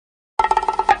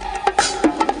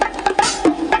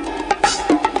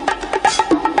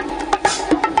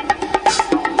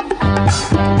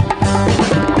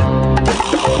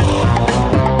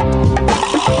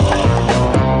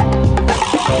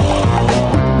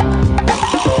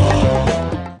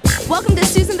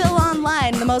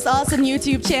9, the most awesome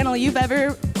YouTube channel you've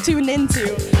ever tuned into.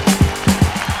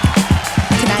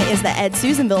 Tonight is the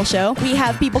Ed.Susanville show. We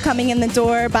have people coming in the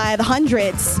door by the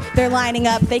hundreds. They're lining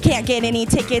up. They can't get any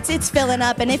tickets. It's filling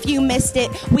up. And if you missed it,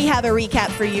 we have a recap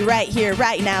for you right here,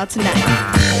 right now, tonight.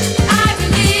 I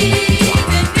believe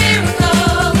in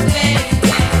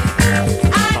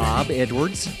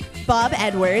miracles. Bob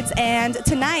Edwards. And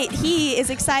tonight, he is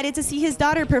excited to see his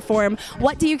daughter perform.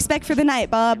 What do you expect for the night,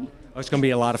 Bob? Oh, it's going to be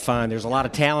a lot of fun. There's a lot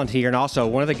of talent here, and also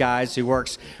one of the guys who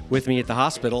works with me at the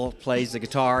hospital plays the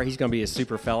guitar. He's going to be a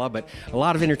super fella, but a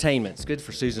lot of entertainment. It's good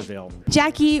for Susanville.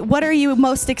 Jackie, what are you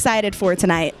most excited for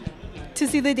tonight? To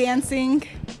see the dancing.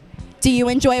 Do you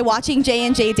enjoy watching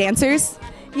J&J dancers?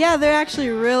 Yeah, they're actually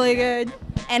really good.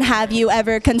 And have you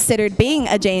ever considered being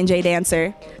a J&J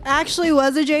dancer? I actually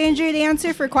was a J&J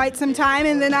dancer for quite some time,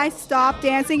 and then I stopped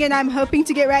dancing, and I'm hoping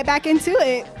to get right back into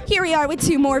it. Here we are with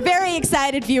two more very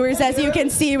excited viewers, as you can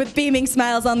see, with beaming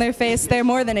smiles on their face. They're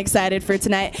more than excited for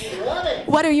tonight.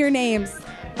 What are your names?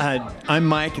 I'm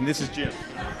Mike, and this is Jim.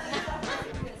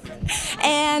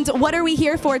 And what are we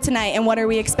here for tonight, and what are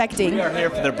we expecting? We are here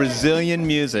for the Brazilian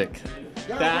music.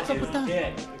 That is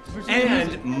it.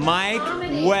 And Mike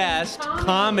West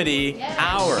Comedy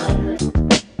Hour.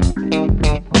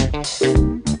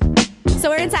 So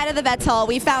we're inside of the Vets Hall.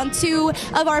 We found two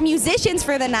of our musicians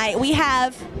for the night. We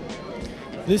have...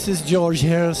 This is George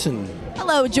Harrison.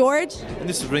 Hello, George. And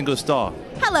this is Ringo Starr.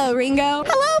 Hello, Ringo.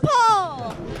 Hello,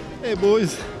 Paul. Hey,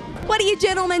 boys. What are you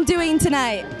gentlemen doing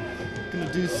tonight?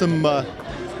 Gonna do some, a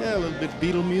little bit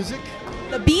Beatle music.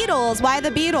 The Beatles. Why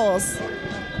the Beatles?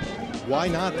 Why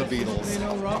not the Beatles?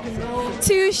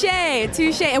 Touche,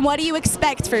 touche. And what do you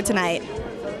expect for tonight?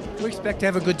 We expect to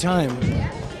have a good time.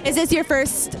 Is this your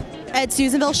first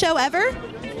Ed.Susanville show ever?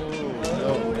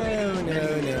 No.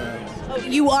 Oh,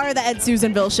 you are the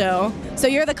Ed.Susanville show. So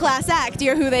you're the class act.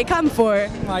 You're who they come for.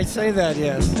 I say that,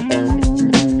 yes.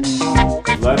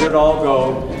 Let it all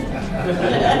go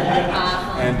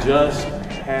and just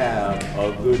have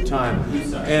a good time.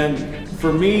 And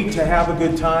for me to have a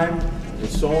good time,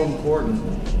 it's so important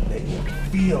that you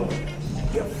feel it.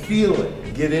 You feel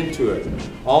it. Get into it.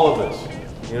 All of us.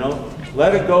 You know,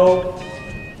 let it go.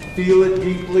 Feel it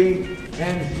deeply.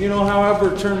 And you know,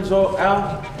 however it turns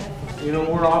out, you know,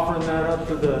 we're offering that up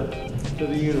to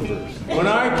the universe. When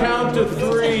I count to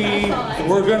 3,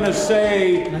 we're gonna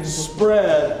say,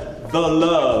 spread the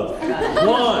love.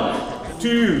 1,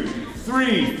 2,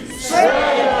 3, spread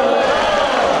the love!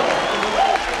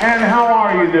 And how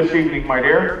are you this evening, my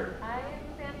dear?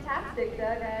 Fantastic,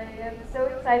 Doug. I am so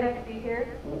excited to be here.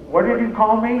 What did you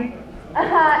call me?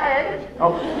 Ed.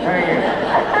 Oh, thank you.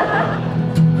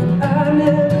 I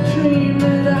never dreamed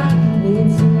that I need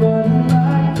somebody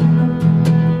like you.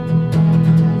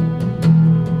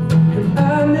 And I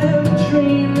never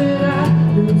dreamed that I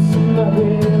need somebody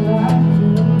like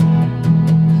you.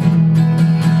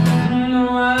 No,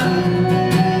 I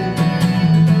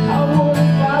won't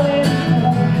fall in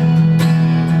love.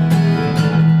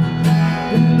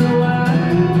 No, I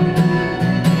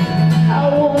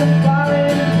won't fall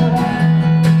in love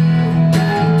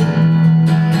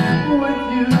with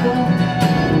you.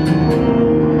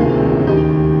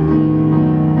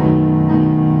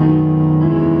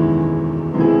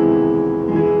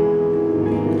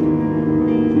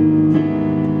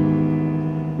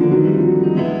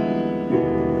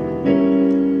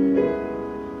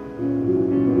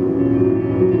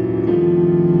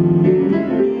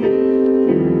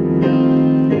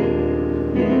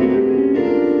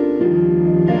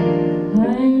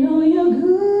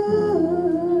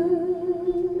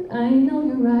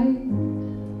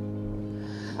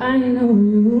 I know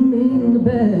you mean the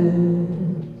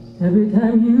best every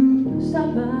time you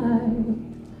stop by.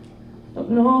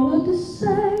 Don't know what to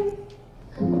say,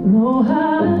 don't know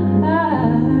how to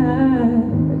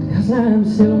act, 'cause I'm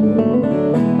so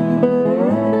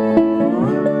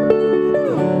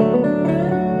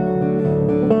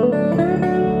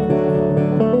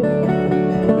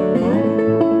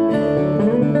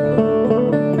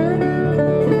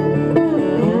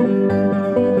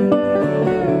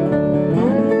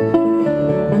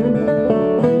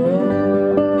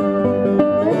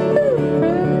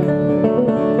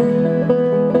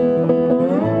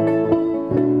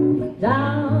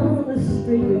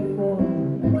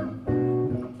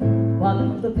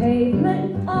the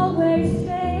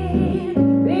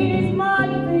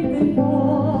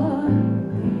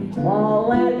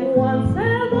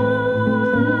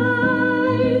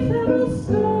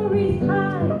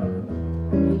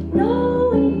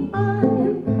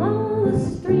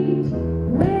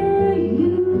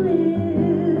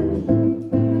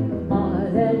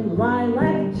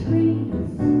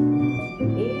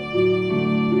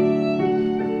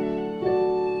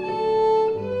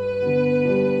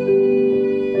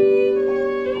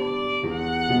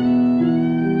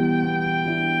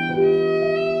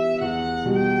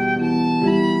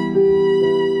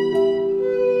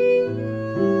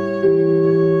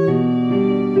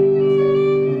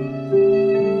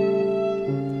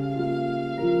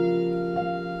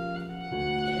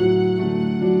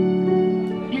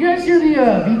hear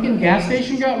the Beacon gas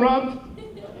station got robbed?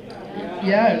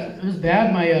 Yeah, it was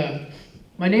bad.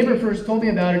 My neighbor first told me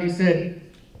about it. He said,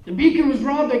 the Beacon was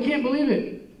robbed, I can't believe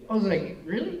it. I was like,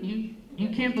 really? You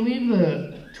can't believe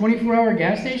the 24-hour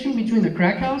gas station between the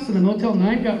crack house and the Motel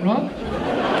 9 got robbed?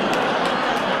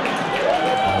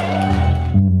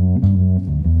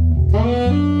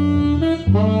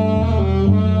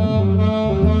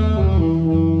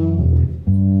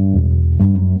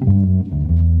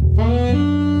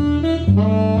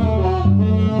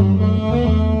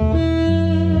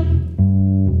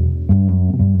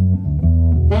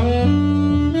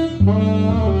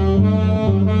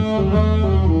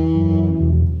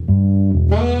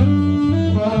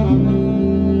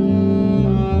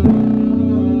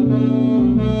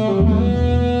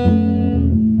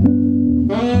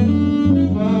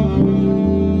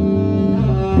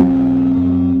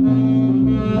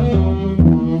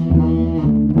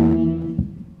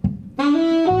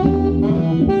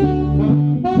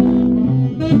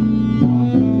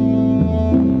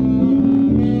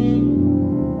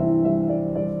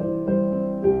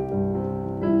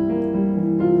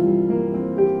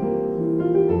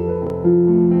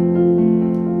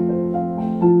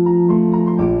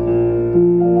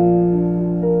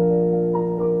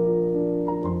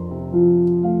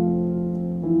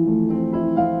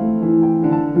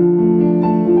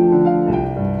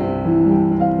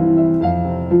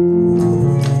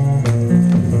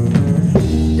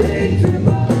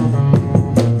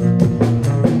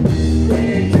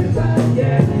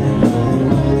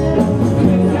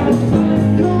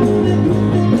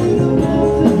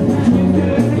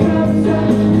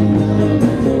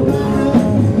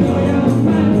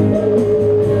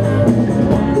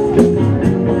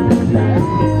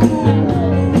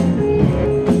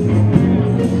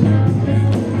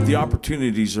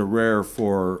 Opportunities are rare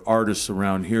for artists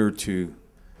around here to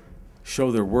show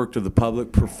their work to the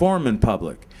public, perform in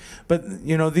public. But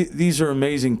you know, these are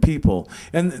amazing people,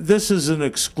 and this is an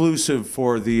exclusive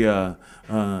for the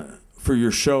for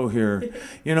your show here.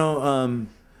 You know,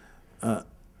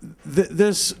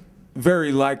 this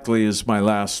very likely is my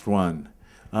last one.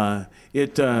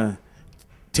 It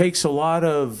takes a lot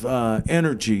of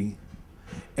energy,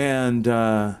 and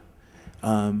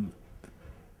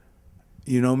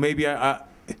you know, maybe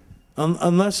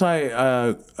unless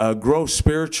I grow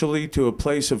spiritually to a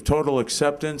place of total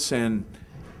acceptance and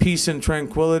peace and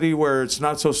tranquility where it's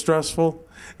not so stressful,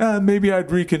 maybe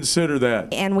I'd reconsider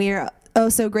that. And we're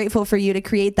so grateful for you to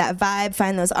create that vibe,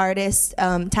 find those artists,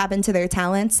 tap into their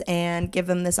talents, and give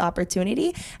them this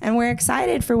opportunity. And we're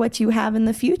excited for what you have in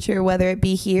the future, whether it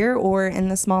be here or in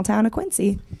the small town of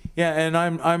Quincy. Yeah, and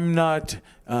I'm not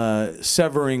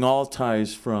severing all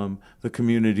ties from the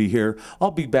community here. I'll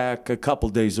be back a couple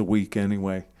days a week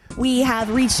anyway. We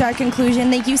have reached our conclusion.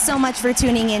 Thank you so much for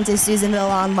tuning in to Susanville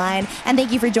Online, and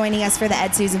thank you for joining us for the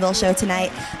Ed.Susanville show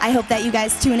tonight. I hope that you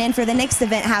guys tune in for the next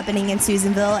event happening in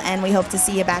Susanville, and we hope to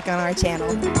see you back on our channel.